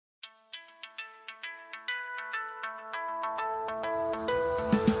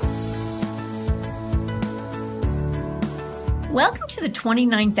Welcome to the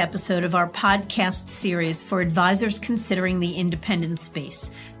 29th episode of our podcast series for advisors considering the independent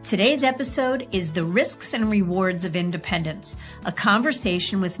space. Today's episode is The Risks and Rewards of Independence, a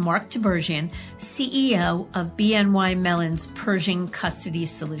conversation with Mark Tibergien, CEO of BNY Mellon's Pershing Custody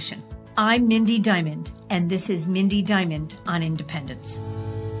Solution. I'm Mindy Diamond, and this is Mindy Diamond on Independence.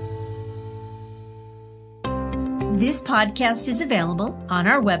 This podcast is available on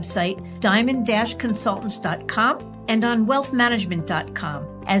our website, diamond-consultants.com, and on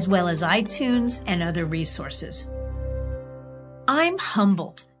wealthmanagement.com, as well as iTunes and other resources. I'm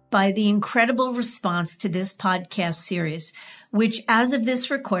humbled by the incredible response to this podcast series, which as of this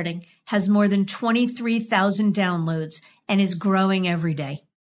recording has more than 23,000 downloads and is growing every day.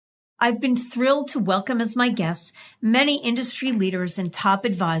 I've been thrilled to welcome as my guests many industry leaders and top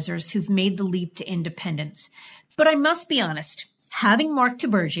advisors who've made the leap to independence. But I must be honest, having Mark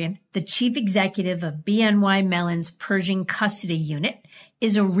Tibergien, the chief executive of BNY Mellon's Pershing Custody Unit,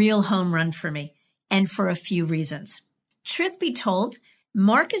 is a real home run for me, and for a few reasons. Truth be told,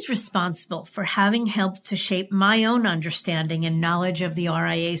 Mark is responsible for having helped to shape my own understanding and knowledge of the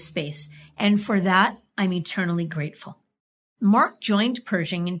RIA space, and for that, I'm eternally grateful. Mark joined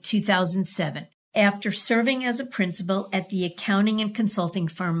Pershing in 2007 after serving as a principal at the accounting and consulting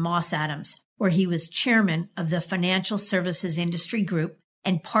firm Moss Adams, where he was chairman of the Financial Services Industry Group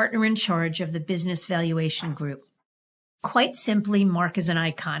and partner in charge of the Business Valuation Group. Quite simply, Mark is an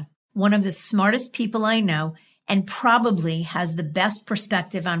icon, one of the smartest people I know, and probably has the best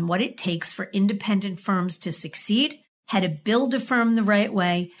perspective on what it takes for independent firms to succeed, how to build a firm the right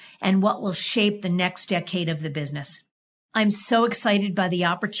way, and what will shape the next decade of the business. I'm so excited by the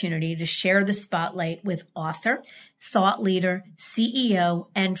opportunity to share the spotlight with author, thought leader, CEO,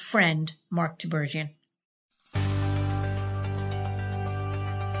 and friend, Mark Tibergien.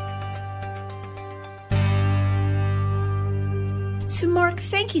 So, Mark,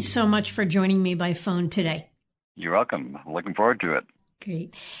 thank you so much for joining me by phone today. You're welcome. I'm looking forward to it.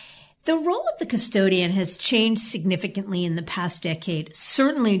 Great. The role of the custodian has changed significantly in the past decade,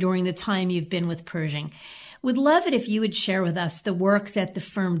 certainly during the time you've been with Pershing. Would love it if you would share with us the work that the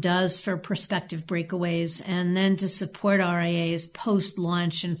firm does for prospective breakaways and then to support RIAs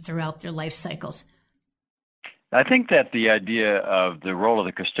post-launch and throughout their life cycles. I think that the idea of the role of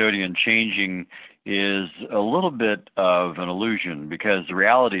the custodian changing is a little bit of an illusion, because the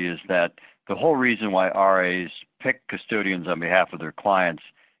reality is that the whole reason why RIAs pick custodians on behalf of their clients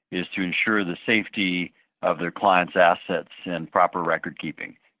is to ensure the safety of their clients' assets and proper record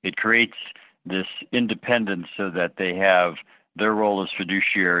keeping. It creates this independence so that they have their role as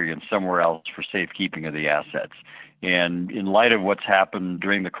fiduciary and somewhere else for safekeeping of the assets. And in light of what's happened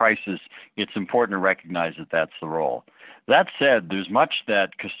during the crisis, it's important to recognize that that's the role. That said, there's much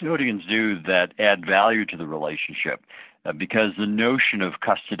that custodians do that add value to the relationship, because the notion of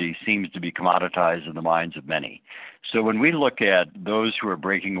custody seems to be commoditized in the minds of many. So when we look at those who are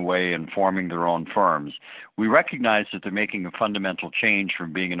breaking away and forming their own firms, we recognize that they're making a fundamental change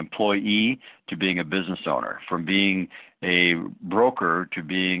from being an employee to being a business owner, from being a broker to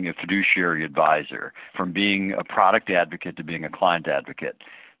being a fiduciary advisor, from being a product advocate to being a client advocate.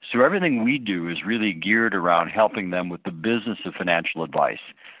 So everything we do is really geared around helping them with the business of financial advice,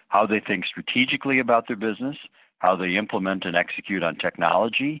 how they think strategically about their business, how they implement and execute on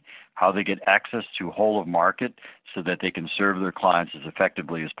technology, how they get access to whole of market so that they can serve their clients as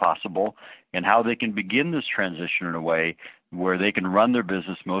effectively as possible, and how they can begin this transition in a way where they can run their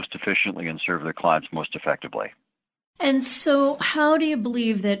business most efficiently and serve their clients most effectively. And so how do you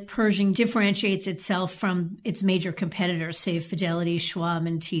believe that Pershing differentiates itself from its major competitors, say Fidelity, Schwab,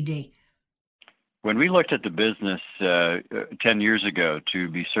 and TD? When we looked at the business 10 years ago to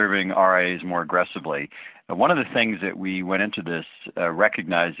be serving RIAs more aggressively, one of the things that we went into this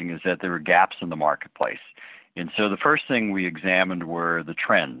recognizing is that there were gaps in the marketplace. And so the first thing we examined were the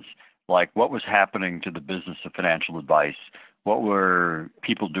trends, like what was happening to the business of financial advice, what were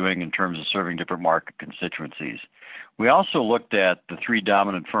people doing in terms of serving different market constituencies. We also looked at the three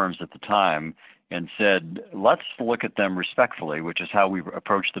dominant firms at the time and said, let's look at them respectfully, which is how we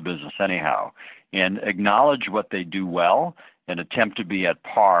approach the business anyhow, and acknowledge what they do well and attempt to be at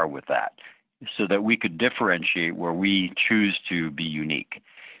par with that so that we could differentiate where we choose to be unique.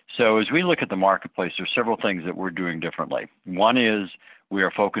 So as we look at the marketplace, there's several things that we're doing differently. One is we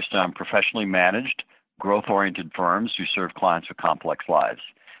are focused on professionally managed, growth-oriented firms who serve clients with complex lives.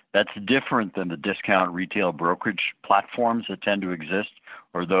 That's different than the discount retail brokerage platforms that tend to exist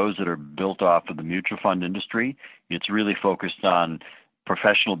or those that are built off of the mutual fund industry. It's really focused on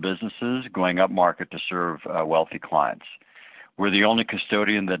professional businesses going up market to serve wealthy clients. We're the only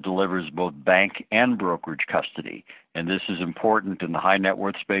custodian that delivers both bank and brokerage custody. And this is important in the high net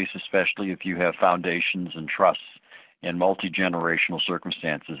worth space, especially if you have foundations and trusts and multi-generational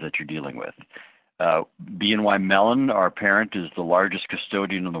circumstances that you're dealing with. BNY Mellon, our parent, is the largest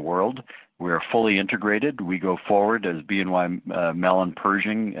custodian in the world. We are fully integrated. We go forward as BNY Mellon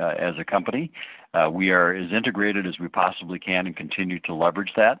Pershing as a company. We are as integrated as we possibly can and continue to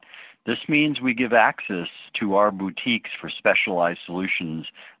leverage that. This means we give access to our boutiques for specialized solutions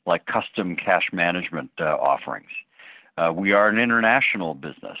like custom cash management offerings. We are an international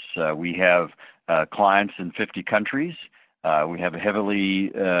business. We have clients in 50 countries. We have a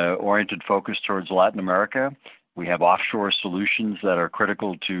heavily oriented focus towards Latin America. We have offshore solutions that are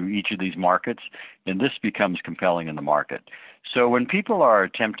critical to each of these markets, and this becomes compelling in the market. So when people are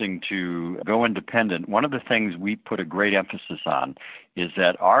attempting to go independent, one of the things we put a great emphasis on is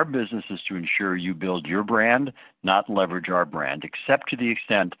that our business is to ensure you build your brand, not leverage our brand, except to the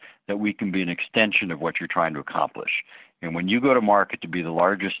extent that we can be an extension of what you're trying to accomplish. And when you go to market to be the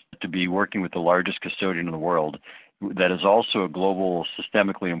largest, to be working with the largest custodian in the world, that is also a global,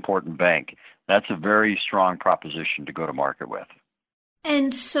 systemically important bank, that's a very strong proposition to go to market with.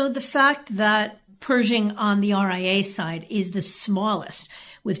 And so the fact that Pershing on the RIA side is the smallest,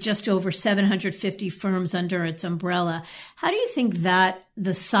 with just over 750 firms under its umbrella, how do you think that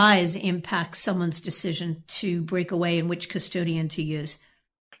the size impacts someone's decision to break away and which custodian to use?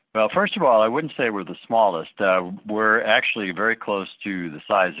 Well, first of all, I wouldn't say we're the smallest. We're actually very close to the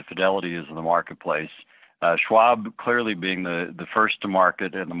size of Fidelity is in the marketplace. Schwab, clearly being the first to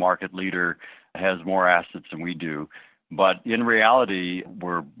market and the market leader, has more assets than we do. But in reality,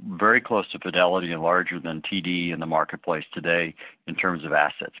 we're very close to Fidelity and larger than TD in the marketplace today in terms of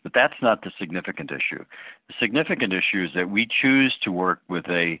assets. But that's not the significant issue. The significant issue is that we choose to work with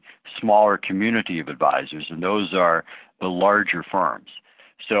a smaller community of advisors, and those are the larger firms.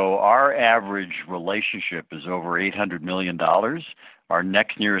 So our average relationship is over $800 million. Our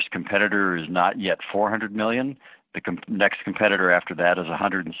next nearest competitor is not yet $400 million. The next competitor after that is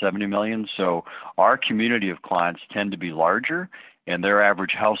 $170 million. So our community of clients tend to be larger, and their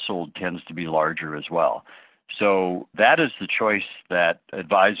average household tends to be larger as well. So that is the choice that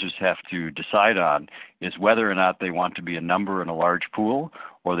advisors have to decide on, is whether or not they want to be a number in a large pool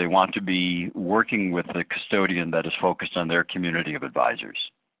or they want to be working with a custodian that is focused on their community of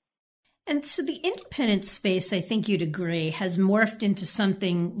advisors. And so the independent space, I think you'd agree, has morphed into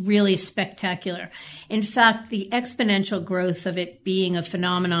something really spectacular. In fact, the exponential growth of it being a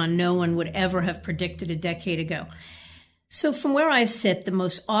phenomenon no one would ever have predicted a decade ago. So from where I sit, the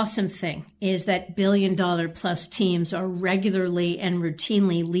most awesome thing is that billion-dollar-plus teams are regularly and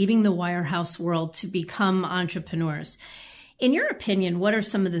routinely leaving the wirehouse world to become entrepreneurs. In your opinion, what are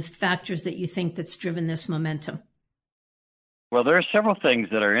some of the factors that you think that's driven this momentum? Well, there are several things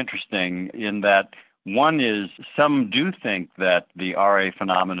that are interesting in that. One is some do think that the RA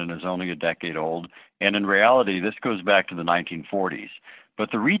phenomenon is only a decade old, and in reality, this goes back to the 1940s.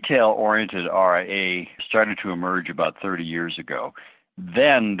 But the retail-oriented RIA started to emerge about 30 years ago.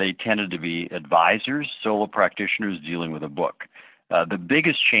 Then they tended to be advisors, solo practitioners dealing with a book. The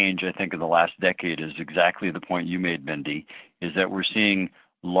biggest change, I think, in the last decade is exactly the point you made, Mindy, is that we're seeing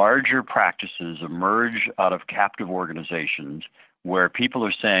larger practices emerge out of captive organizations where people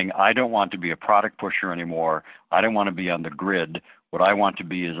are saying, I don't want to be a product pusher anymore. I don't want to be on the grid. What I want to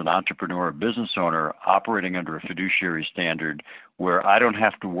be is an entrepreneur, a business owner operating under a fiduciary standard where I don't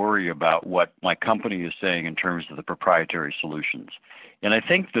have to worry about what my company is saying in terms of the proprietary solutions. And I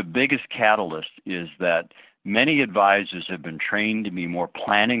think the biggest catalyst is that many advisors have been trained to be more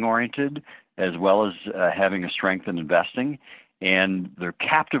planning oriented as well as having a strength in investing. And their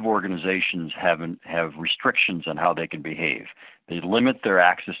captive organizations have restrictions on how they can behave. They limit their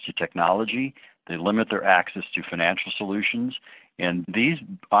access to technology. They limit their access to financial solutions. And these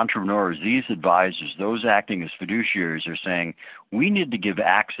entrepreneurs, these advisors, those acting as fiduciaries are saying, we need to give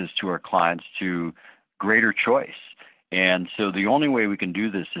access to our clients to greater choice. And so the only way we can do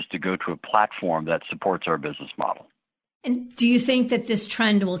this is to go to a platform that supports our business model. And do you think that this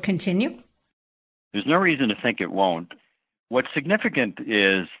trend will continue? There's no reason to think it won't. What's significant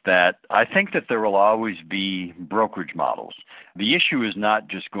is that I think that there will always be brokerage models. The issue is not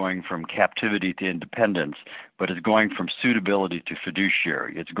just going from captivity to independence, but it's going from suitability to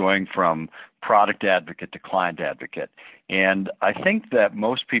fiduciary. It's going from product advocate to client advocate. And I think that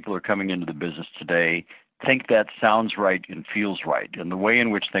most people are coming into the business today think that sounds right and feels right. And the way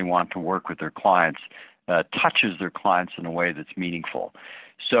in which they want to work with their clients touches their clients in a way that's meaningful.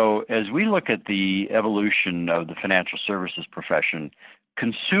 So as we look at the evolution of the financial services profession,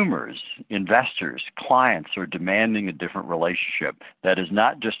 consumers, investors, clients are demanding a different relationship that is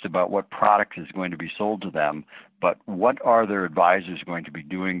not just about what product is going to be sold to them, but what are their advisors going to be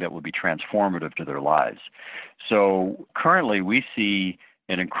doing that will be transformative to their lives. So currently we see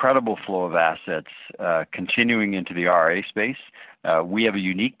an incredible flow of assets continuing into the RIA space. We have a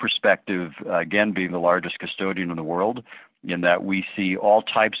unique perspective, again, being the largest custodian in the world, in that we see all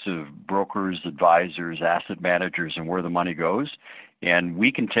types of brokers, advisors, asset managers, and where the money goes. And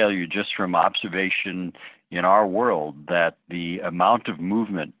we can tell you just from observation in our world that the amount of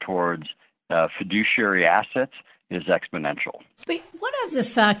movement towards fiduciary assets is exponential. But what of the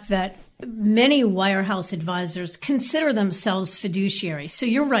fact that many wirehouse advisors consider themselves fiduciary? So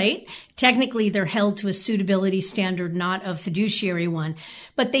you're right. Technically, they're held to a suitability standard, not a fiduciary one.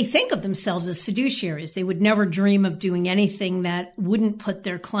 But they think of themselves as fiduciaries. They would never dream of doing anything that wouldn't put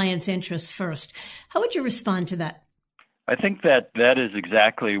their clients' interests first. How would you respond to that? I think that is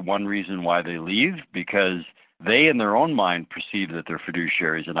exactly one reason why they leave, because they in their own mind perceive that they're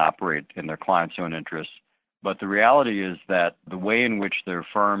fiduciaries and operate in their clients' own interests. But the reality is that the way in which their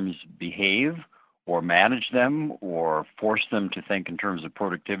firms behave or manage them or force them to think in terms of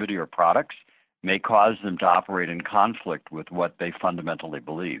productivity or products may cause them to operate in conflict with what they fundamentally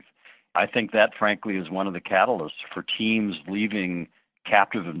believe. I think that, frankly, is one of the catalysts for teams leaving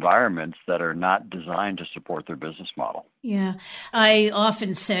captive environments that are not designed to support their business model. Yeah, I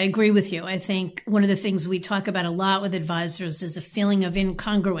often say, I agree with you. I think one of the things we talk about a lot with advisors is a feeling of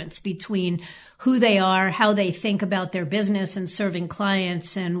incongruence between who they are, how they think about their business and serving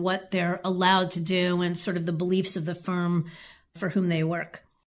clients, and what they're allowed to do, and sort of the beliefs of the firm for whom they work.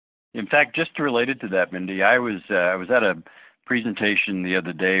 In fact, just related to that, Mindy, I was at a presentation the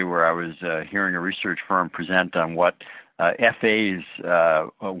other day where I was hearing a research firm present on what FAs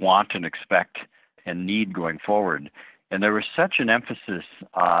want and expect and need going forward. And there was such an emphasis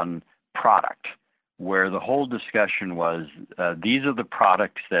on product, where the whole discussion was, these are the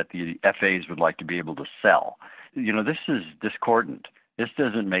products that the FAs would like to be able to sell. You know, this is discordant. This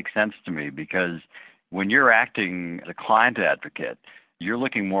doesn't make sense to me, because when you're acting as a client advocate, you're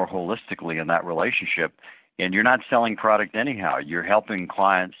looking more holistically in that relationship. And you're not selling product anyhow. You're helping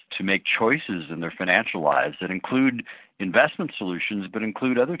clients to make choices in their financial lives that include investment solutions, but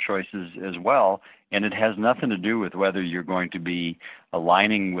include other choices as well. And it has nothing to do with whether you're going to be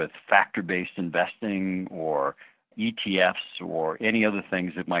aligning with factor-based investing or ETFs or any other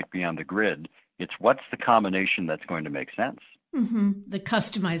things that might be on the grid. It's what's the combination that's going to make sense. Mm-hmm. The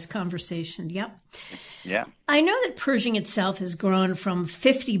customized conversation. Yep. Yeah. I know that Pershing itself has grown from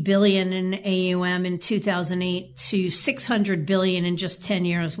 $50 billion in AUM in 2008 to $600 billion in just 10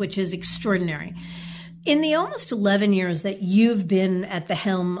 years, which is extraordinary. In the almost 11 years that you've been at the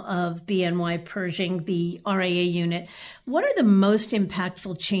helm of BNY Pershing, the RIA unit, what are the most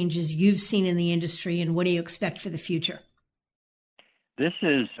impactful changes you've seen in the industry, and what do you expect for the future? This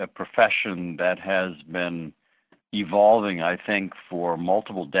is a profession that has been evolving, I think, for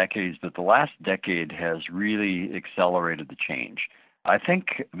multiple decades, but the last decade has really accelerated the change. I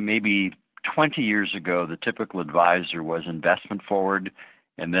think maybe 20 years ago, the typical advisor was investment forward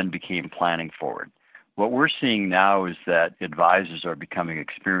and then became planning forward. What we're seeing now is that advisors are becoming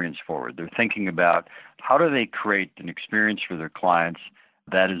experience forward. They're thinking about how do they create an experience for their clients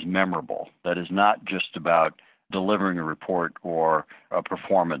that is memorable, that is not just about delivering a report or a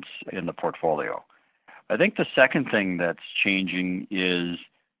performance in the portfolio. I think the second thing that's changing is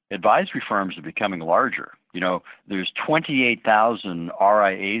advisory firms are becoming larger. You know, there's 28,000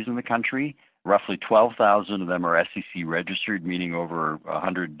 RIAs in the country. Roughly 12,000 of them are SEC registered, meaning over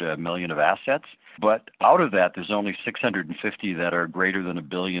 100 million of assets. But out of that, there's only 650 that are greater than $1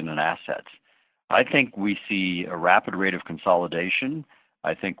 billion in assets. I think we see a rapid rate of consolidation.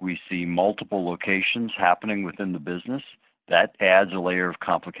 I think we see multiple locations happening within the business. That adds a layer of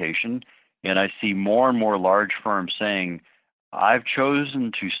complication. And I see more and more large firms saying, I've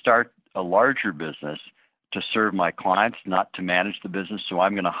chosen to start a larger business to serve my clients, not to manage the business, so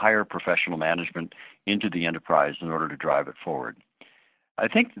I'm going to hire professional management into the enterprise in order to drive it forward. I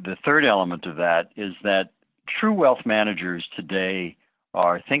think the third element of that is that true wealth managers today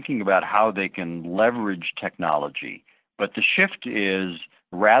are thinking about how they can leverage technology. But the shift is,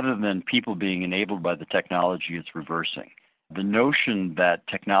 rather than people being enabled by the technology, it's reversing. The notion that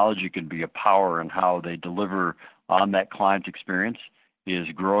technology can be a power in how they deliver on that client experience is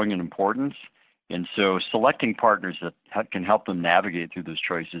growing in importance. And so selecting partners that can help them navigate through those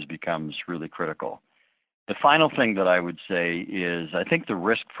choices becomes really critical. The final thing that I would say is I think the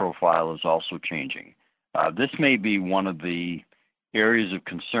risk profile is also changing. This may be one of the areas of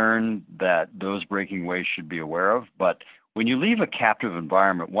concern that those breaking away should be aware of, but when you leave a captive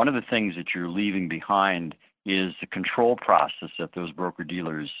environment, one of the things that you're leaving behind is the control process that those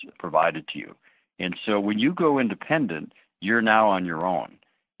broker-dealers provided to you. And so when you go independent, you're now on your own.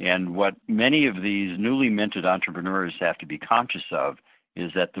 And what many of these newly minted entrepreneurs have to be conscious of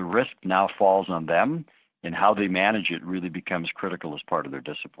is that the risk now falls on them, and how they manage it really becomes critical as part of their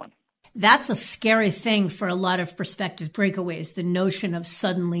discipline. That's a scary thing for a lot of prospective breakaways, the notion of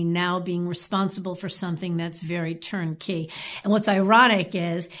suddenly now being responsible for something that's very turnkey. And what's ironic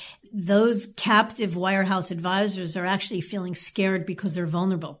is those captive wirehouse advisors are actually feeling scared because they're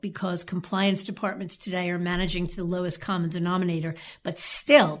vulnerable, because compliance departments today are managing to the lowest common denominator. But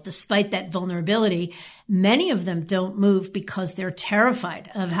still, despite that vulnerability, many of them don't move because they're terrified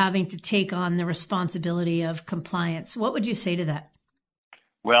of having to take on the responsibility of compliance. What would you say to that?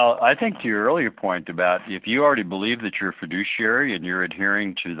 Well, I think to your earlier point about if you already believe that you're a fiduciary and you're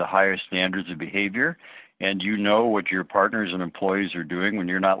adhering to the highest standards of behavior, and you know what your partners and employees are doing when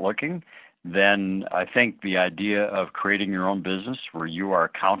you're not looking, then I think the idea of creating your own business where you are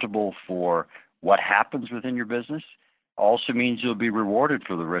accountable for what happens within your business also means you'll be rewarded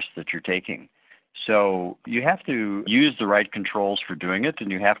for the risk that you're taking. So you have to use the right controls for doing it,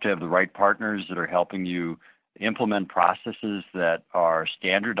 and you have to have the right partners that are helping you implement processes that are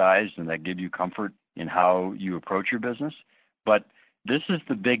standardized and that give you comfort in how you approach your business. But this is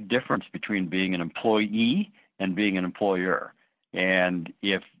the big difference between being an employee and being an employer. And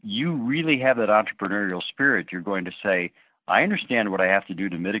if you really have that entrepreneurial spirit, you're going to say, I understand what I have to do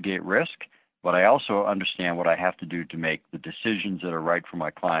to mitigate risk, but I also understand what I have to do to make the decisions that are right for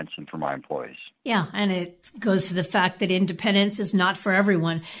my clients and for my employees. Yeah, and it goes to the fact that independence is not for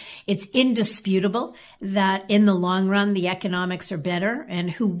everyone. It's indisputable that in the long run, the economics are better,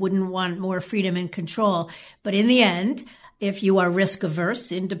 and who wouldn't want more freedom and control? But in the end, if you are risk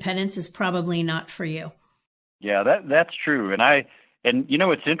averse, independence is probably not for you. Yeah, that's true. And you know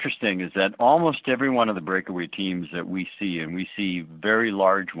what's interesting is that almost every one of the breakaway teams that we see, and we see very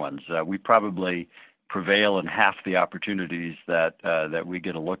large ones, we probably prevail in half the opportunities that we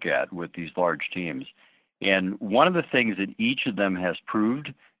get a look at with these large teams. And one of the things that each of them has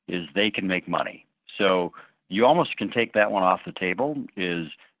proved is they can make money. So you almost can take that one off the table. Is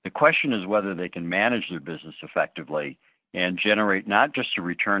the question is whether they can manage their business effectively and generate not just a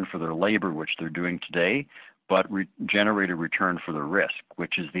return for their labor, which they're doing today, but generate a return for the risk,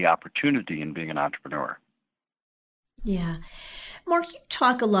 which is the opportunity in being an entrepreneur. Yeah. Mark, you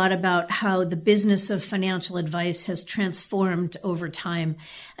talk a lot about how the business of financial advice has transformed over time.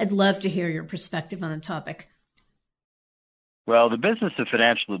 I'd love to hear your perspective on the topic. Well, the business of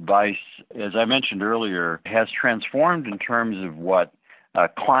financial advice, as I mentioned earlier, has transformed in terms of what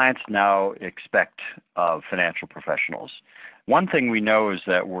clients now expect of financial professionals. One thing we know is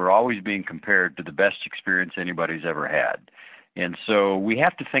that we're always being compared to the best experience anybody's ever had. And so we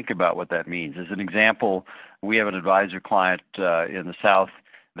have to think about what that means. As an example, we have an advisor client in the South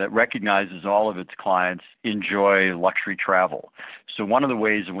that recognizes all of its clients enjoy luxury travel. So one of the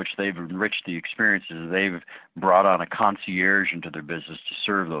ways in which they've enriched the experience is they've brought on a concierge into their business to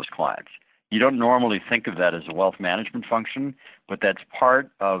serve those clients. You don't normally think of that as a wealth management function, but that's part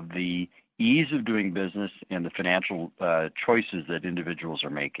of the ease of doing business and the financial choices that individuals are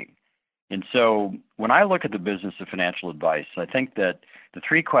making. And so when I look at the business of financial advice, I think that the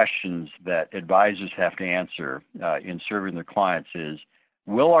three questions that advisors have to answer in serving their clients is,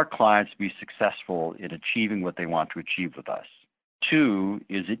 will our clients be successful in achieving what they want to achieve with us? 2,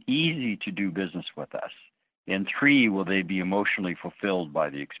 is it easy to do business with us? And 3, will they be emotionally fulfilled by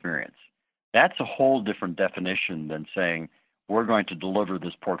the experience? That's a whole different definition than saying, we're going to deliver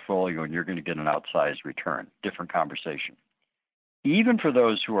this portfolio and you're going to get an outsized return. Different conversation. Even for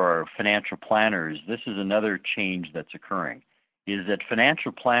those who are financial planners, this is another change that's occurring, is that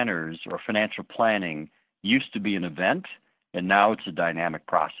financial planners or financial planning used to be an event, and now it's a dynamic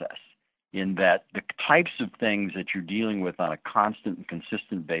process, in that the types of things that you're dealing with on a constant and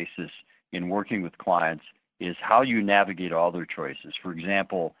consistent basis in working with clients is how you navigate all their choices. For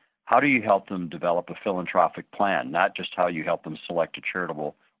example, how do you help them develop a philanthropic plan, not just how you help them select a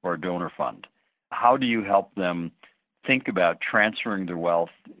charitable or a donor fund? How do you help them think about transferring their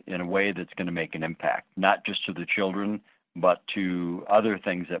wealth in a way that's going to make an impact, not just to the children, but to other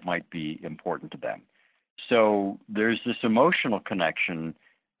things that might be important to them? So there's this emotional connection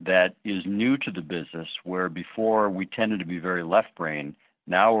that is new to the business, where before we tended to be very left brain.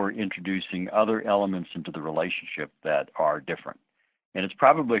 Now we're introducing other elements into the relationship that are different. And it's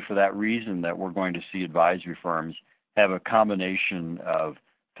probably for that reason that we're going to see advisory firms have a combination of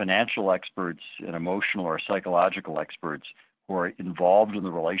financial experts and emotional or psychological experts who are involved in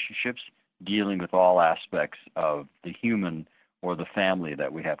the relationships, dealing with all aspects of the human or the family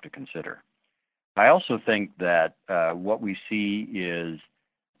that we have to consider. I also think that what we see is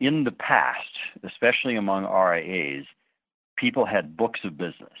in the past, especially among RIAs, people had books of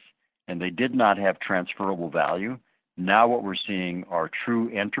business and they did not have transferable value. Now what we're seeing are true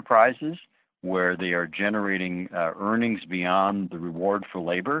enterprises where they are generating earnings beyond the reward for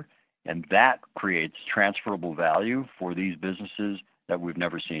labor, and that creates transferable value for these businesses that we've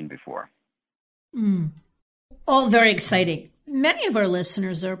never seen before. All very exciting. Many of our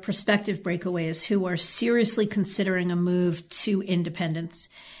listeners are prospective breakaways who are seriously considering a move to independence.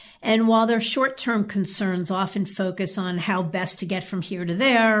 And while their short-term concerns often focus on how best to get from here to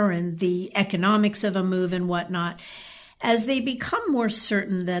there and the economics of a move and whatnot, as they become more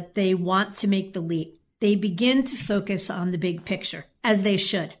certain that they want to make the leap, they begin to focus on the big picture, as they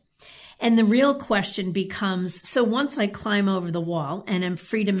should. And the real question becomes, so once I climb over the wall and am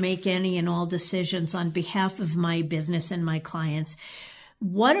free to make any and all decisions on behalf of my business and my clients,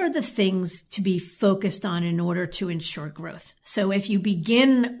 what are the things to be focused on in order to ensure growth? So if you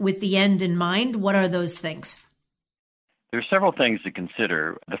begin with the end in mind, what are those things? There are several things to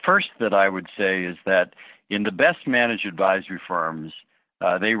consider. The first that I would say is that in the best managed advisory firms,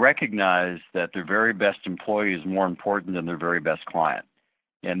 they recognize that their very best employee is more important than their very best client.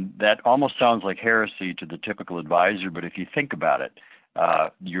 And that almost sounds like heresy to the typical advisor, but if you think about it,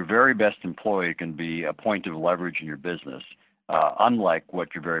 your very best employee can be a point of leverage in your business, unlike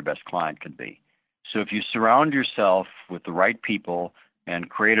what your very best client can be. So if you surround yourself with the right people and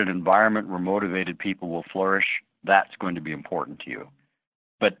create an environment where motivated people will flourish, that's going to be important to you.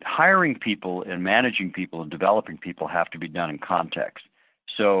 But hiring people and managing people and developing people have to be done in context.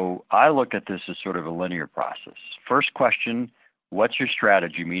 So I look at this as sort of a linear process. First question, what's your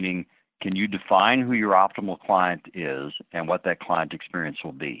strategy? Meaning, can you define who your optimal client is and what that client experience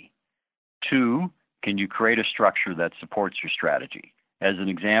will be? 2, can you create a structure that supports your strategy? As an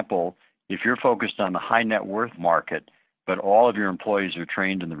example, if you're focused on the high net worth market, but all of your employees are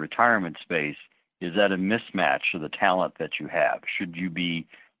trained in the retirement space, is that a mismatch of the talent that you have? Should you be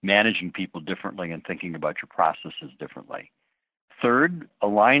managing people differently and thinking about your processes differently? 3rd,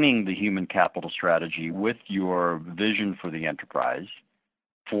 aligning the human capital strategy with your vision for the enterprise.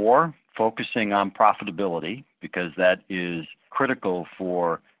 4, focusing on profitability, because that is critical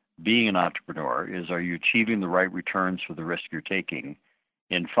for being an entrepreneur, is are you achieving the right returns for the risk you're taking?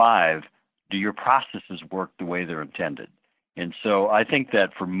 And 5, do your processes work the way they're intended? And so I think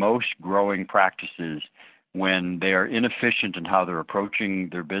that for most growing practices, when they are inefficient in how they're approaching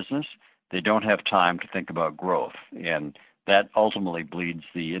their business, they don't have time to think about growth. And that ultimately bleeds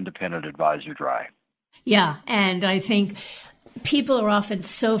the independent advisor dry. Yeah, and I think people are often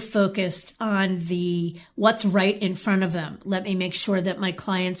so focused on the what's right in front of them. Let me make sure that my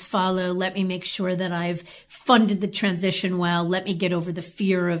clients follow. Let me make sure that I've funded the transition well. Let me get over the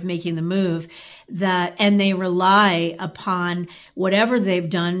fear of making the move. And they rely upon whatever they've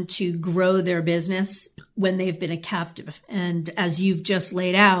done to grow their business when they've been a captive. And as you've just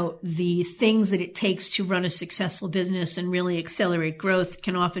laid out, the things that it takes to run a successful business and really accelerate growth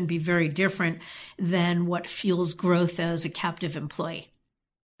can often be very different than what fuels growth as a captive employee.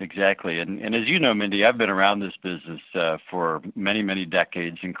 Exactly. And as you know, Mindy, I've been around this business for many, many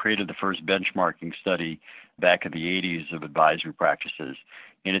decades and created the first benchmarking study back in the 80s of advisory practices.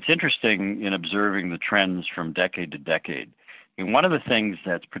 And it's interesting in observing the trends from decade to decade. And one of the things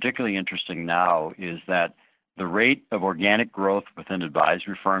that's particularly interesting now is that the rate of organic growth within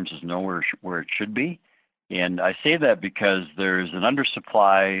advisory firms is nowhere where it should be. And I say that because there's an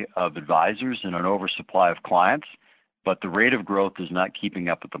undersupply of advisors and an oversupply of clients, but the rate of growth is not keeping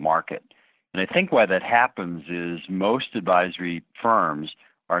up with the market. And I think why that happens is most advisory firms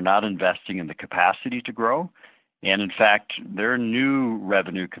are not investing in the capacity to grow. And in fact, their new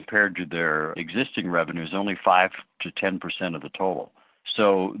revenue compared to their existing revenue is only 5 to 10% of the total.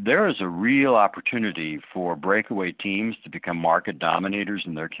 So there is a real opportunity for breakaway teams to become market dominators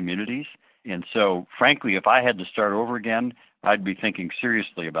in their communities. And so, frankly, if I had to start over again, I'd be thinking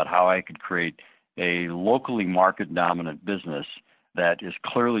seriously about how I could create a locally market-dominant business that is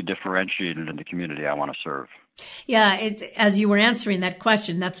clearly differentiated in the community I want to serve. Yeah, as you were answering that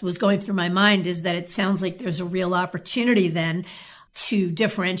question, that's what was going through my mind, is that it sounds like there's a real opportunity then to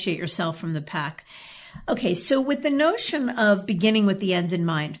differentiate yourself from the pack. Okay, so with the notion of beginning with the end in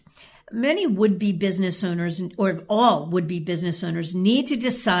mind, many would-be business owners, or all would-be business owners, need to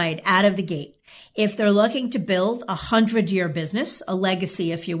decide out of the gate if they're looking to build a 100-year business, a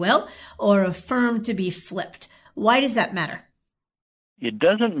legacy, if you will, or a firm to be flipped. Why does that matter? it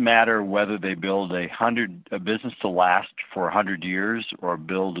doesn't matter whether they build a business to last for 100 years or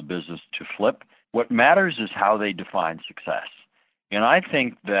build a business to flip. What matters is how they define success. And I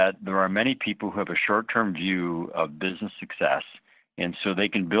think that there are many people who have a short-term view of business success, and so they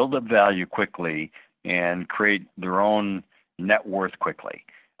can build up value quickly and create their own net worth quickly.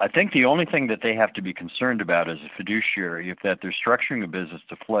 I think the only thing that they have to be concerned about as a fiduciary, if that they're structuring a business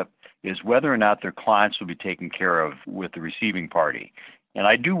to flip, is whether or not their clients will be taken care of with the receiving party. And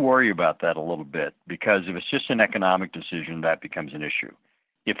I do worry about that a little bit, because if it's just an economic decision, that becomes an issue.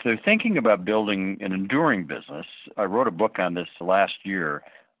 If they're thinking about building an enduring business, I wrote a book on this last year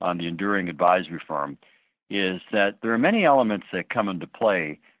on the enduring advisory firm, is that there are many elements that come into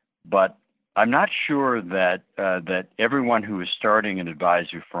play, but I'm not sure that that everyone who is starting an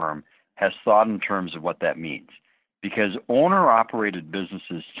advisory firm has thought in terms of what that means, because owner-operated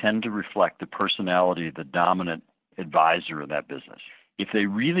businesses tend to reflect the personality of the dominant advisor of that business. If they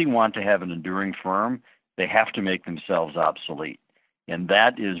really want to have an enduring firm, they have to make themselves obsolete, and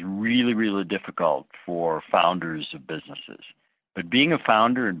that is really, really difficult for founders of businesses. But being a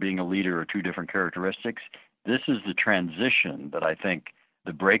founder and being a leader are two different characteristics. This is the transition that I think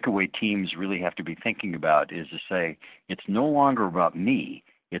the breakaway teams really have to be thinking about, is to say, it's no longer about me,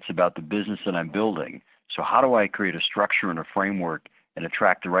 it's about the business that I'm building. So how do I create a structure and a framework and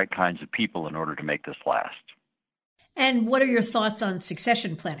attract the right kinds of people in order to make this last? And what are your thoughts on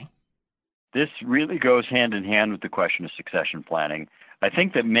succession planning? This really goes hand in hand with the question of succession planning. I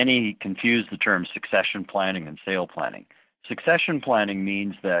think that many confuse the terms succession planning and sale planning. Succession planning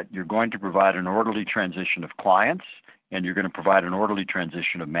means that you're going to provide an orderly transition of clients, and you're going to provide an orderly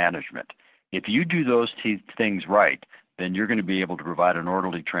transition of management. If you do those things right, then you're going to be able to provide an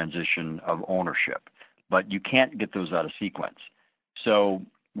orderly transition of ownership. But you can't get those out of sequence. So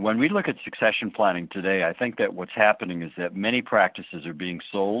when we look at succession planning today, I think that what's happening is that many practices are being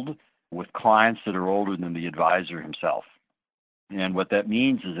sold with clients that are older than the advisor himself. And what that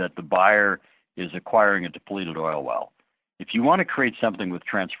means is that the buyer is acquiring a depleted oil well. If you want to create something with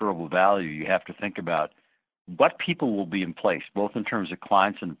transferable value, you have to think about what people will be in place, both in terms of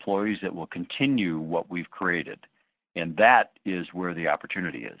clients and employees, that will continue what we've created. And that is where the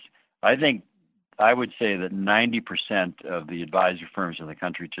opportunity is. I would say that 90% of the advisory firms in the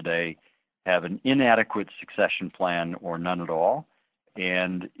country today have an inadequate succession plan or none at all.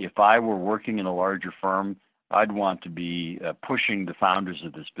 And if I were working in a larger firm, I'd want to be pushing the founders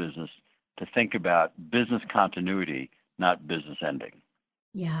of this business to think about business continuity, not business ending.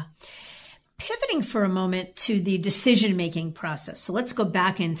 Yeah. Pivoting for a moment to the decision-making process. So let's go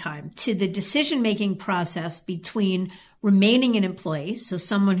back in time to the decision-making process between remaining an employee, so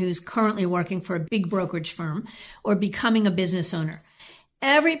someone who's currently working for a big brokerage firm, or becoming a business owner.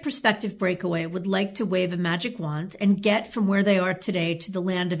 Every prospective breakaway would like to wave a magic wand and get from where they are today to the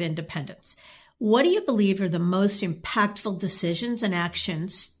land of independence. What do you believe are the most impactful decisions and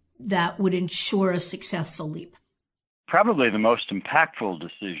actions that would ensure a successful leap? Probably the most impactful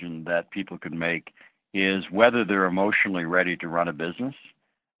decision that people could make is whether they're emotionally ready to run a business.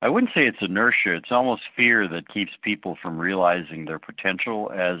 I wouldn't say it's inertia. It's almost fear that keeps people from realizing their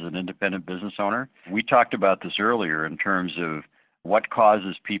potential as an independent business owner. We talked about this earlier in terms of what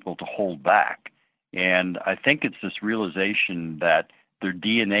causes people to hold back. And I think it's this realization that their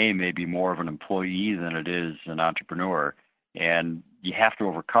DNA may be more of an employee than it is an entrepreneur. And you have to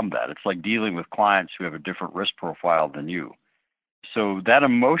overcome that. It's like dealing with clients who have a different risk profile than you. So that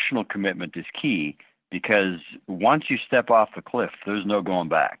emotional commitment is key, because once you step off the cliff, there's no going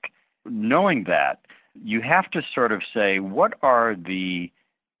back. Knowing that, you have to sort of say, what are the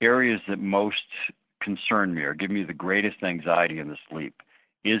areas that most concern me or give me the greatest anxiety in this leap?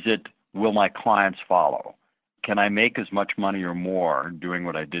 Is it, will my clients follow? Can I make as much money or more doing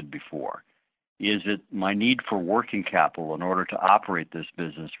what I did before? Is it my need for working capital in order to operate this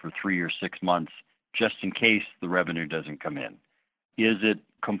business for 3 or 6 months just in case the revenue doesn't come in? Is it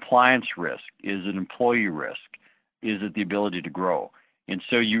compliance risk? Is it employee risk? Is it the ability to grow? And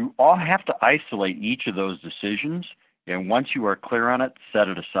so you all have to isolate each of those decisions, and once you are clear on it, set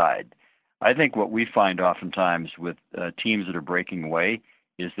it aside. I think what we find oftentimes with teams that are breaking away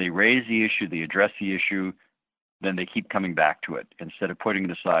is they raise the issue, they address the issue, then they keep coming back to it instead of putting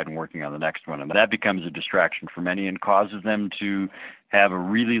it aside and working on the next one. And that becomes a distraction for many and causes them to have a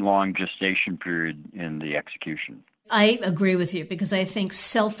really long gestation period in the execution. I agree with you, because I think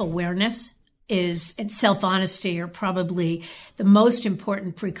self-awareness and self-honesty are probably the most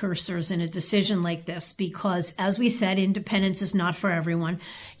important precursors in a decision like this, because as we said, independence is not for everyone.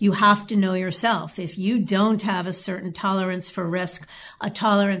 You have to know yourself. If you don't have a certain tolerance for risk, a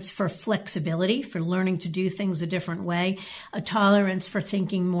tolerance for flexibility, for learning to do things a different way, a tolerance for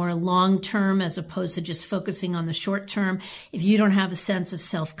thinking more long-term as opposed to just focusing on the short term, if you don't have a sense of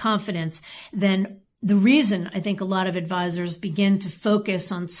self-confidence, then the reason I think a lot of advisors begin to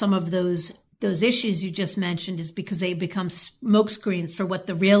focus on some of those issues you just mentioned is because they become smokescreens for what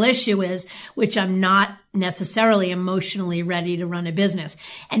the real issue is, which I'm not necessarily emotionally ready to run a business.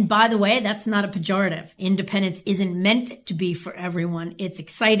 And by the way, that's not a pejorative. Independence isn't meant to be for everyone. It's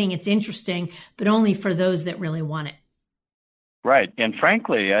exciting, it's interesting, but only for those that really want it. Right. And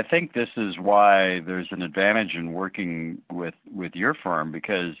frankly, I think this is why there's an advantage in working with your firm,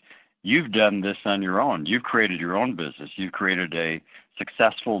 because you've done this on your own. You've created your own business. You've created a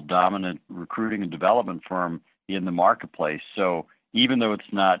successful, dominant recruiting and development firm in the marketplace. So even though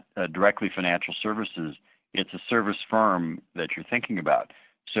it's not directly financial services, it's a service firm that you're thinking about.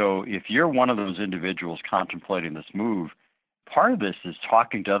 So if you're one of those individuals contemplating this move, part of this is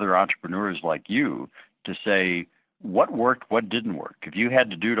talking to other entrepreneurs like you to say, what worked, what didn't work? If you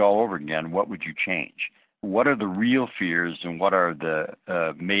had to do it all over again, what would you change? What are the real fears and what are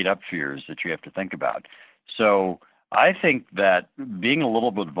the made-up fears that you have to think about? So I think that being a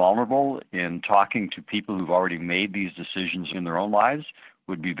little bit vulnerable in talking to people who've already made these decisions in their own lives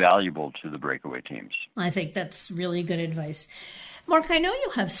would be valuable to the breakaway teams. I think that's really good advice. Mark, I know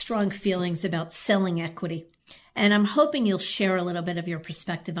you have strong feelings about selling equity, and I'm hoping you'll share a little bit of your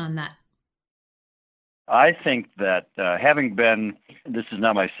perspective on that. I think that this is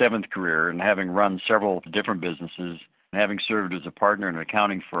now my seventh career, and having run several different businesses, and having served as a partner in an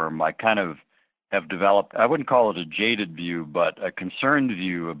accounting firm, I kind of have developed, I wouldn't call it a jaded view, but a concerned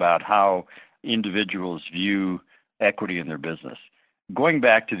view about how individuals view equity in their business. Going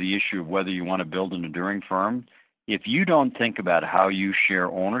back to the issue of whether you want to build an enduring firm, if you don't think about how you share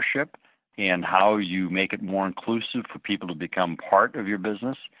ownership and how you make it more inclusive for people to become part of your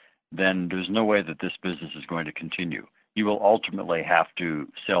business, then there's no way that this business is going to continue. You will ultimately have to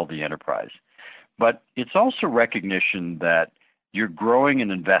sell the enterprise. But it's also recognition that you're growing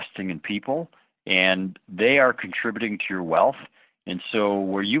and investing in people, and they are contributing to your wealth. And so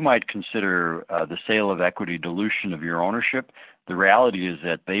where you might consider the sale of equity dilution of your ownership, the reality is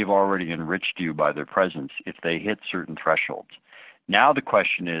that they've already enriched you by their presence if they hit certain thresholds. Now the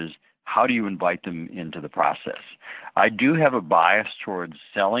question is, how do you invite them into the process? I do have a bias towards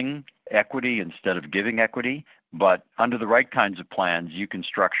selling equity instead of giving equity, but under the right kinds of plans, you can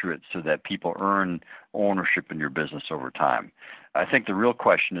structure it so that people earn ownership in your business over time. I think the real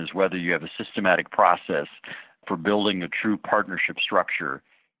question is whether you have a systematic process for building a true partnership structure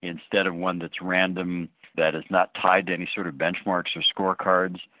instead of one that's random, that is not tied to any sort of benchmarks or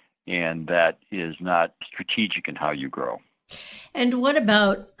scorecards, and that is not strategic in how you grow. And what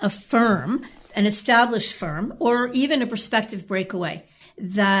about a firm, an established firm, or even a prospective breakaway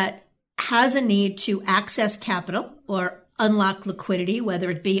that has a need to access capital or unlock liquidity,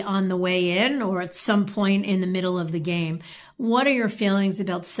 whether it be on the way in or at some point in the middle of the game? What are your feelings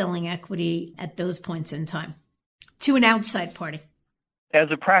about selling equity at those points in time to an outside party? As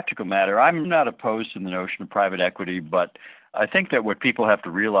a practical matter, I'm not opposed to the notion of private equity, but I think that what people have to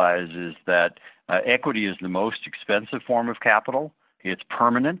realize is that equity is the most expensive form of capital. It's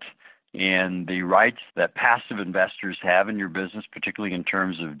permanent, and the rights that passive investors have in your business, particularly in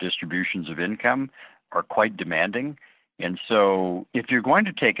terms of distributions of income, are quite demanding. And so if you're going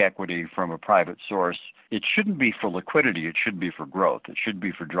to take equity from a private source, it shouldn't be for liquidity, it should be for growth. It should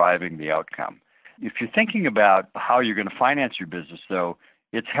be for driving the outcome. If you're thinking about how you're going to finance your business, though,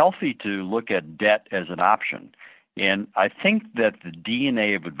 it's healthy to look at debt as an option. And I think that the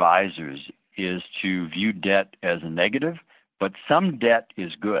DNA of advisors is to view debt as a negative, but some debt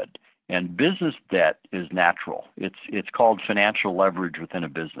is good. And business debt is natural. It's called financial leverage within a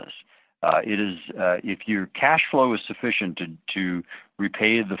business. It is if your cash flow is sufficient to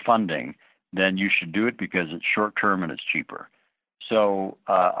repay the funding, then you should do it because it's short term and it's cheaper. So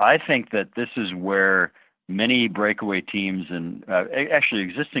I think that this is where many breakaway teams and actually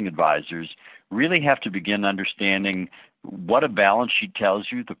existing advisors really have to begin understanding what a balance sheet tells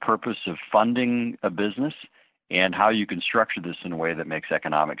you, the purpose of funding a business, and how you can structure this in a way that makes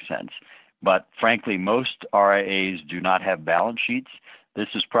economic sense. But frankly, most RIAs do not have balance sheets. This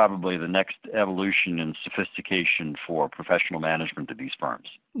is probably the next evolution in sophistication for professional management of these firms.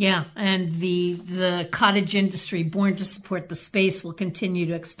 Yeah, and the cottage industry born to support the space will continue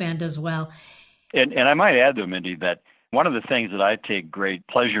to expand as well. And I might add, though, Mindy, that One of the things that I take great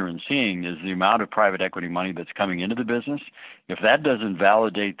pleasure in seeing is the amount of private equity money that's coming into the business. If that doesn't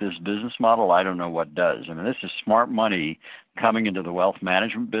validate this business model, I don't know what does. I mean, this is smart money coming into the wealth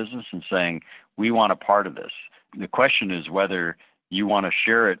management business and saying, we want a part of this. The question is whether you want to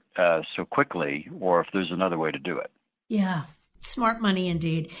share it so quickly or if there's another way to do it. Yeah, smart money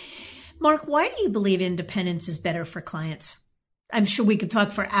indeed. Mark, why do you believe independence is better for clients? I'm sure we could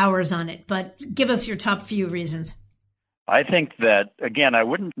talk for hours on it, but give us your top few reasons. I think that, again, I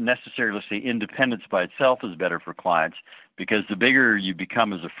wouldn't necessarily say independence by itself is better for clients because the bigger you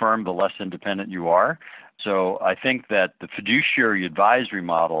become as a firm, the less independent you are. So I think that the fiduciary advisory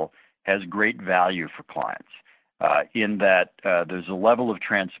model has great value for clients in that there's a level of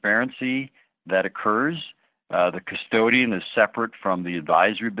transparency that occurs. The custodian is separate from the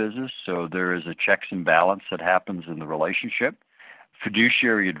advisory business, so there is a checks and balance that happens in the relationship.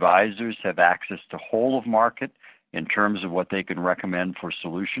 Fiduciary advisors have access to whole of market in terms of what they can recommend for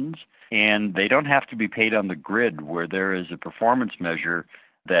solutions. And they don't have to be paid on the grid where there is a performance measure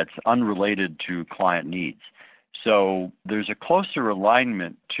that's unrelated to client needs. So there's a closer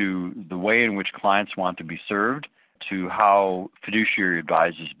alignment to the way in which clients want to be served to how fiduciary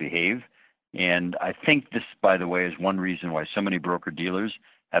advisors behave. And I think this, by the way, is one reason why so many broker-dealers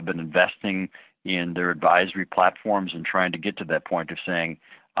have been investing in their advisory platforms and trying to get to that point of saying,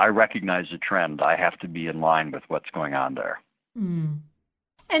 I recognize the trend. I have to be in line with what's going on there. Mm.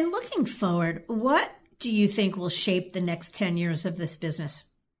 And looking forward, what do you think will shape the next 10 years of this business?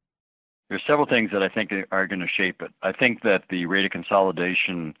 There's several things that I think are going to shape it. I think that the rate of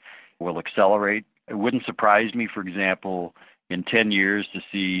consolidation will accelerate. It wouldn't surprise me, for example, in 10 years to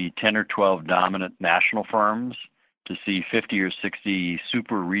see 10 or 12 dominant national firms, to see 50 or 60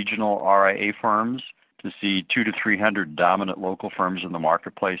 super regional RIA firms, to see 200 to 300 dominant local firms in the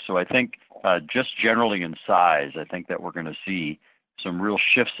marketplace. So I think just generally in size, I think that we're going to see some real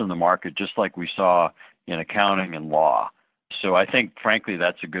shifts in the market, just like we saw in accounting and law. So I think, frankly,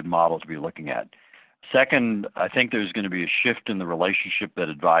 that's a good model to be looking at. Second, I think there's going to be a shift in the relationship that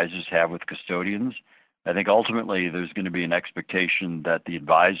advisors have with custodians. I think ultimately there's going to be an expectation that the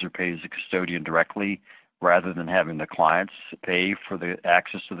advisor pays the custodian directly rather than having the clients pay for the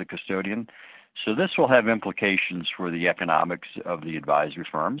access to the custodian. So this will have implications for the economics of the advisory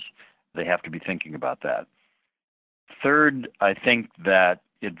firms. They have to be thinking about that. Third, I think that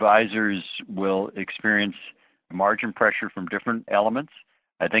advisors will experience margin pressure from different elements.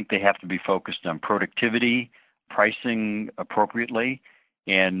 I think they have to be focused on productivity, pricing appropriately,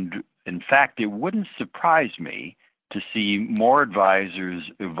 and in fact, it wouldn't surprise me to see more advisors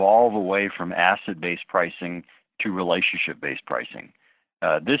evolve away from asset-based pricing to relationship-based pricing.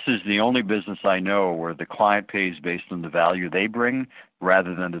 This is the only business I know where the client pays based on the value they bring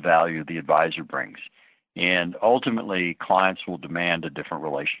rather than the value the advisor brings. And ultimately, clients will demand a different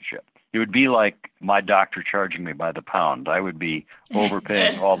relationship. It would be like my doctor charging me by the pound. I would be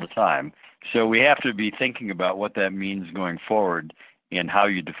overpaying all the time. So we have to be thinking about what that means going forward and how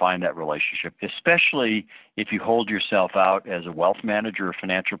you define that relationship, especially if you hold yourself out as a wealth manager or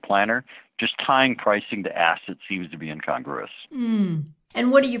financial planner. Just tying pricing to assets seems to be incongruous. Mm.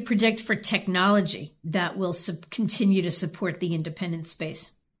 And what do you predict for technology that will continue to support the independent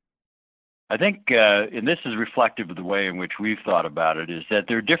space? I think, and this is reflective of the way in which we've thought about it, is that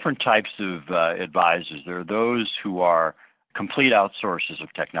there are different types of advisors. There are those who are complete outsourcers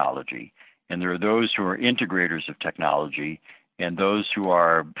of technology, and there are those who are integrators of technology, and those who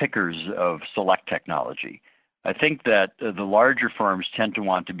are pickers of select technology. I think that the larger firms tend to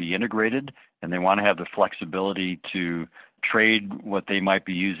want to be integrated, and they want to have the flexibility to trade what they might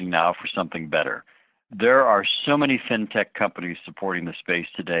be using now for something better. There are so many fintech companies supporting the space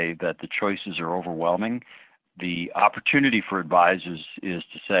today that the choices are overwhelming. The opportunity for advisors is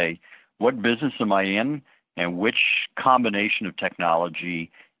to say, what business am I in, and which combination of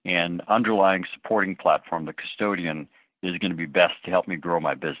technology and underlying supporting platform, the custodian, is going to be best to help me grow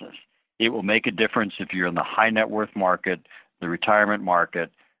my business. It will make a difference if you're in the high net worth market, the retirement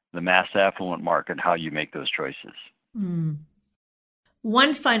market, the mass affluent market, how you make those choices. Mm.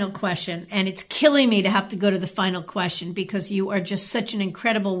 One final question, and it's killing me to have to go to the final question because you are just such an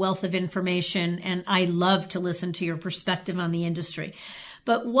incredible wealth of information, and I love to listen to your perspective on the industry.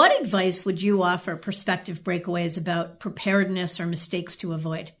 But what advice would you offer prospective breakaways about preparedness or mistakes to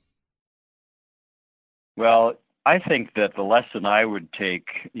avoid? Well, I think that the lesson I would take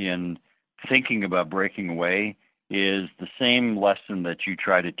in thinking about breaking away is the same lesson that you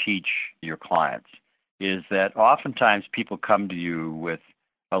try to teach your clients, is that oftentimes people come to you with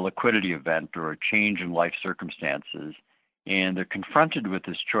a liquidity event or a change in life circumstances, and they're confronted with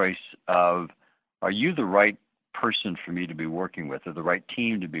this choice of, are you the right person for me to be working with or the right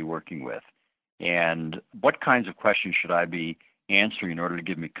team to be working with? And what kinds of questions should I be answering in order to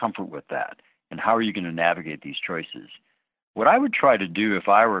give me comfort with that? And how are you going to navigate these choices? What I would try to do if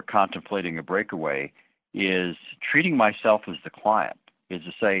I were contemplating a breakaway is treating myself as the client, is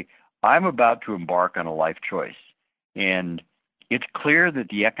to say, I'm about to embark on a life choice. And it's clear that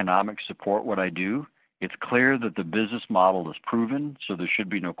the economics support what I do. It's clear that the business model is proven, so there should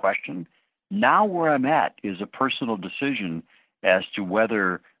be no question. Now where I'm at is a personal decision as to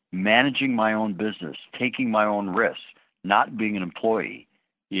whether managing my own business, taking my own risks, not being an employee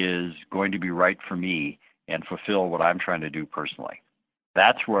is going to be right for me and fulfill what I'm trying to do personally.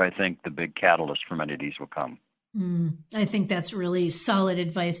 That's where I think the big catalyst for many of these will come. I think that's really solid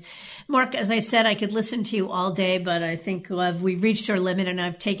advice. Mark, as I said, I could listen to you all day, but I think we've reached our limit and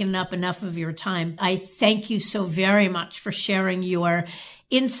I've taken up enough of your time. I thank you so very much for sharing your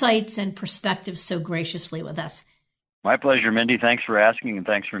insights and perspectives so graciously with us. My pleasure, Mindy. Thanks for asking and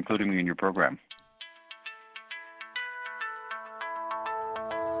thanks for including me in your program.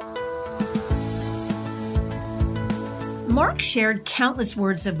 Mark shared countless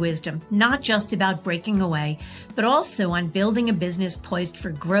words of wisdom, not just about breaking away, but also on building a business poised for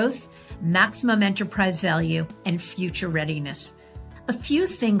growth, maximum enterprise value, and future readiness. A few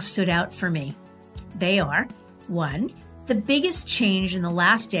things stood out for me. They are, 1, the biggest change in the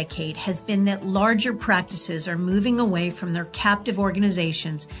last decade has been that larger practices are moving away from their captive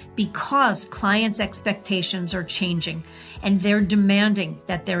organizations because clients' expectations are changing, and they're demanding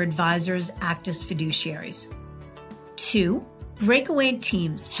that their advisors act as fiduciaries. 2, breakaway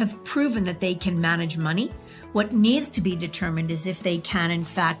teams have proven that they can manage money. What needs to be determined is if they can, in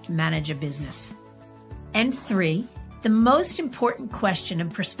fact, manage a business. And 3, the most important question a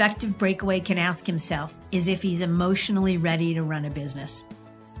prospective breakaway can ask himself is if he's emotionally ready to run a business.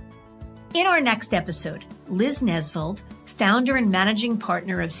 In our next episode, Liz Nesvold, founder and managing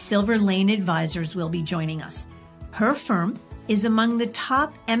partner of Silver Lane Advisors, will be joining us. Her firm is among the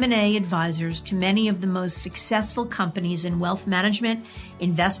top M&A advisors to many of the most successful companies in wealth management,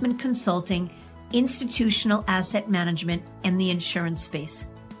 investment consulting, institutional asset management, and the insurance space.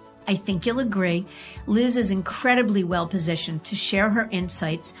 I think you'll agree, Liz is incredibly well positioned to share her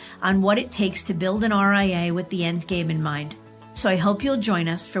insights on what it takes to build an RIA with the end game in mind. So I hope you'll join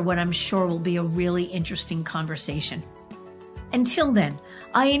us for what I'm sure will be a really interesting conversation. Until then,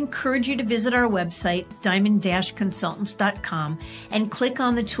 I encourage you to visit our website, diamond-consultants.com, and click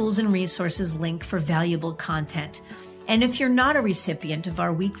on the Tools and Resources link for valuable content. And if you're not a recipient of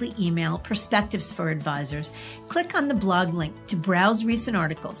our weekly email, Perspectives for Advisors, click on the blog link to browse recent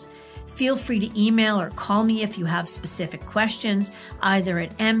articles. Feel free to email or call me if you have specific questions, either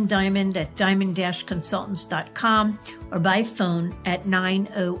at mdiamond@diamond-consultants.com or by phone at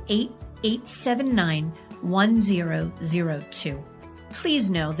 908-879-1002. Please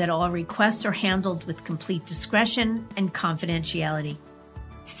know that all requests are handled with complete discretion and confidentiality.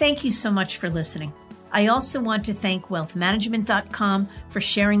 Thank you so much for listening. I also want to thank wealthmanagement.com for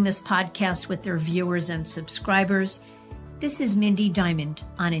sharing this podcast with their viewers and subscribers. This is Mindy Diamond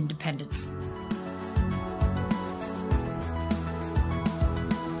on Independence.